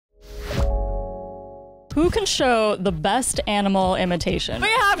Who can show the best animal imitation? We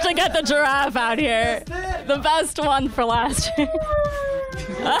have to get the giraffe out here. The best one for last.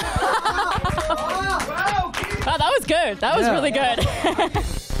 Wow, that was good. That was really good.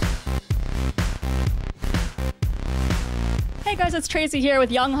 Hey guys, it's Tracy here with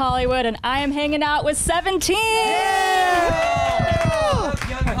Young Hollywood, and I am hanging out with 17. Young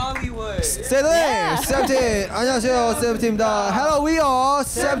Hollywood. Say there, 17. 안녕하세요, 17입니다. Hello, we are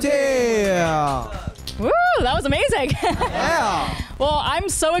 17. Woo, that was amazing. Yeah. Well, I'm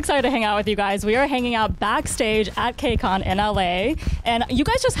so excited to hang out with you guys. We are hanging out backstage at KCON in LA. And you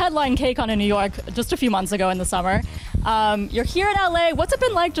guys just headlined KCON in New York just a few months ago in the summer. You're here in LA. What's it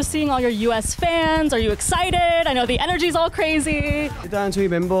been like just seeing all your US fans? Are you excited? I know the energy's all crazy. 일단 저희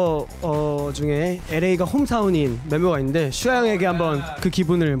멤버 중에 LA가 홈타운인 멤버가 있는데 슈아 형에게 한번 그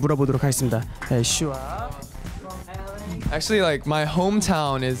기분을 물어보도록 하겠습니다. 네, 슈아. Actually, like my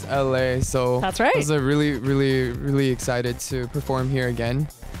hometown is LA, so that's right. I was really excited to perform here again.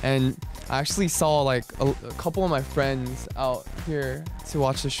 And I actually saw like a couple of my friends out here to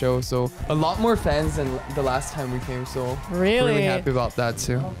watch the show, so a lot more fans than the last time we came. So really happy about that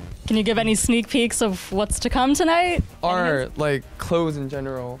too. Can you give any sneak peeks of what's to come tonight? Our like clothes in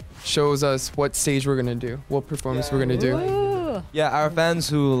general shows us what stage we're gonna do, what performance we're gonna do. Ooh. Yeah, our fans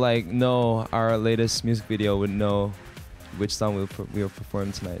who like know our latest music video would know which song we'll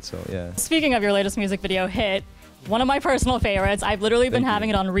perform tonight. So yeah. Speaking of your latest music video hit, one of my personal favorites. I've literally been having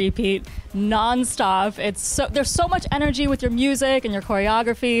it on repeat non-stop. There's so much energy with your music and your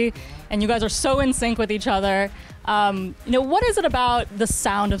choreography, and you guys are so in sync with each other. What is it about the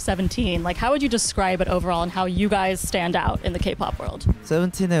sound of 17? Like, how would you describe it overall and how you guys stand out in the K-pop world?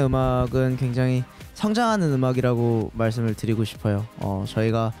 17의 음악은 굉장히 성장하는 음악이라고 말씀을 드리고 싶어요.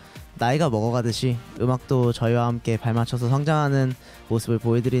 저희가 나이가 먹어가듯이 음악도 저희와 함께 발맞춰서 성장하는 모습을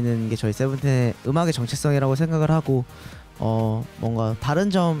보여드리는 게 저희 세븐틴의 음악의 정체성이라고 생각을 하고 뭔가 다른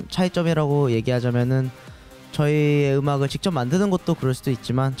차이점이라고 얘기하자면은 저희의 음악을 직접 만드는 것도 그럴 수도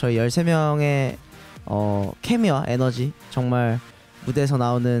있지만 저희 13명의 케미와 에너지 정말 무대에서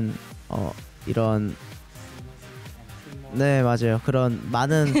나오는 이런 네 맞아요 그런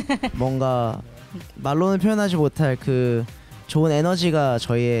많은 뭔가 말로는 표현하지 못할 그 좋은 에너지가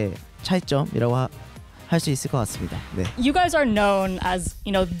저희의 차이점이라고 할 수 있을 것 같습니다. 네. You guys are known as,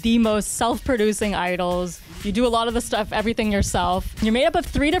 the most self-producing idols. You do a lot of the stuff, everything yourself. You're made up of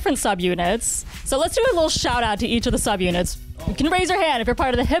 3 different subunits. So let's do a little shout out to each of the subunits. You can raise your hand if you're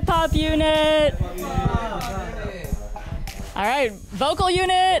part of the hip-hop unit. All right, vocal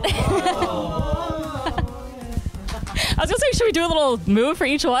unit. I was gonna say, should we do a little move for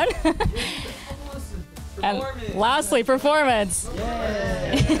each one? And lastly, performance.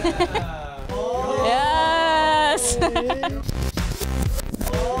 Yes.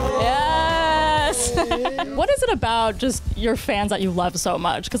 Yes. What is it about just your fans that you love so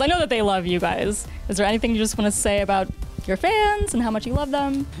much? Because I know that they love you guys. Is there anything you just want to say about your fans and how much you love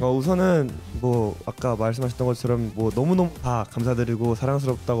them? 우선은 아까 말씀하셨던 것처럼 너무너무 다 감사드리고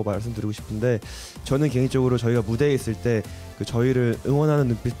사랑스럽다고 말씀드리고 싶은데 저는 개인적으로 저희가 무대에 있을 때 그 저희를 응원하는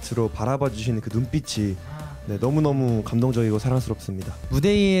눈빛으로 바라봐 주시는 그 눈빛이 너무너무 감동적이고 사랑스럽습니다.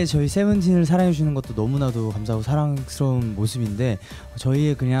 무대에 저희 세븐틴을 사랑해주시는 것도 너무나도 감사하고 사랑스러운 모습인데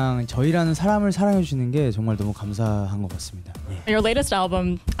저희라는 사람을 사랑해주시는 게 정말 너무 감사한 것 같습니다. Your latest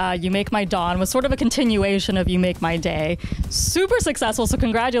album, You Make My Dawn, was sort of a continuation of You Make My Day. Super successful, so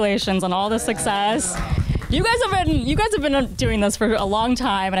congratulations on all the success. You guys have been doing this for a long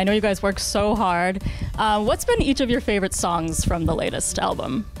time, and I know you guys work so hard. What's been each of your favorite songs from the latest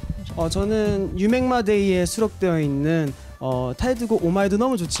album? 저는 유맥마데이에 수록되어 있는 타이틀곡 오마이도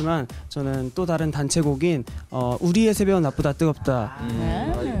너무 좋지만 저는 또 다른 단체곡인 우리의 새벽은 나보다 뜨겁다.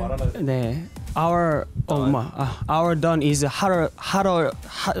 네. Our dawn is hotter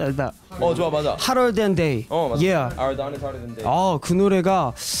좋아 맞아. hotter than day. 맞아. Yeah. Our dawn is hotter than day. 그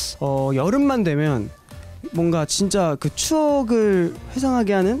노래가 여름만 되면 뭔가 진짜 그 추억을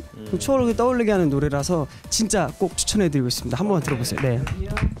회상하게 하는 그 추억을 떠올리게 하는 노래라서 진짜 꼭 추천해드리고 있습니다. 한번 들어보세요. 네.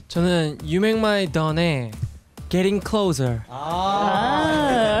 저는 You Make My Dawn의 Getting Closer.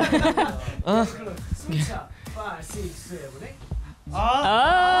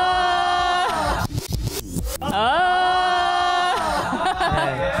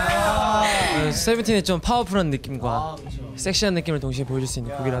 세븐틴의 좀 파워풀한 느낌과 섹시한 느낌을 동시에 보여줄 수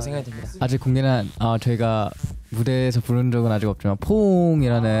있는 곡이라고 생각이 듭니다. 아직 공개는 저희가 무대에서 부른 적은 아직 없지만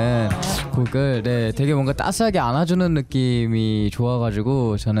포옹이라는 곡을 되게 뭔가 따스하게 안아주는 느낌이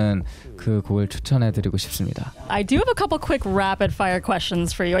좋아가지고 저는 그 곡을 추천해드리고 싶습니다. I do have a couple quick rapid fire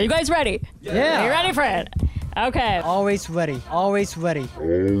questions for you. Are you guys ready? Yeah. Are you ready for it? Okay. Always ready. Always ready.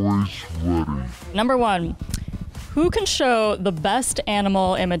 Number 1. Who can show the best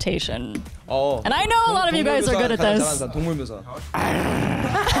animal imitation? And I know a lot of you guys are good at this. 동물묘사.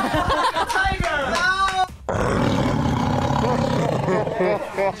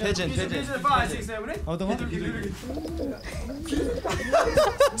 태진.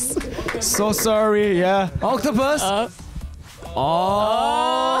 So sorry. Yeah. Octopus.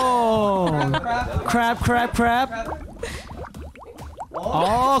 Oh. Crab.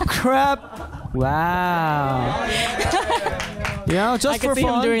 Oh, crab. Wow. Yeah, just I can for see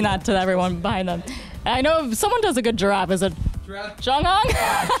fun. him doing that to everyone behind them. I know if someone does a good giraffe. Is it Jeonghan?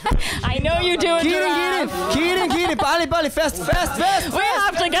 I know you do a giraffe. 기린. 빨리. Fast. We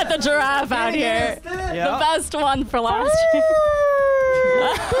have to get the giraffe out here. The best one for last year.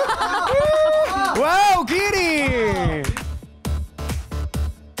 Wow, 기린.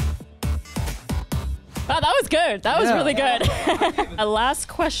 Wow, that was good. That was really good. A last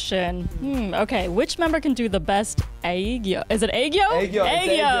question. Okay, which member can do the best aegyo? Is it aegyo?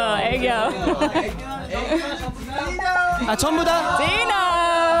 Aegyo. 아, 전부 다?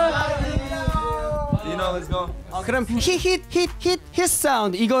 Dino, let's go. 그럼 hit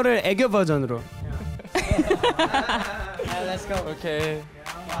sound 이거를 애교 버전으로. Let's go. Okay.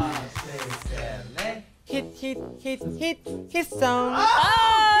 Hit sound.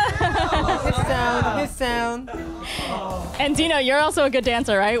 Hit sound. And Dino, you're also a good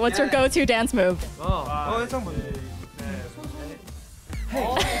dancer, right? What's your go-to dance move?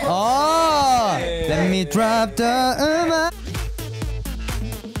 Oh, let me drop the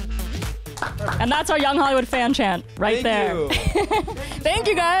And that's our Young Hollywood fan chant right there. Thank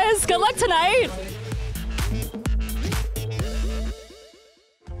you guys. Good luck tonight.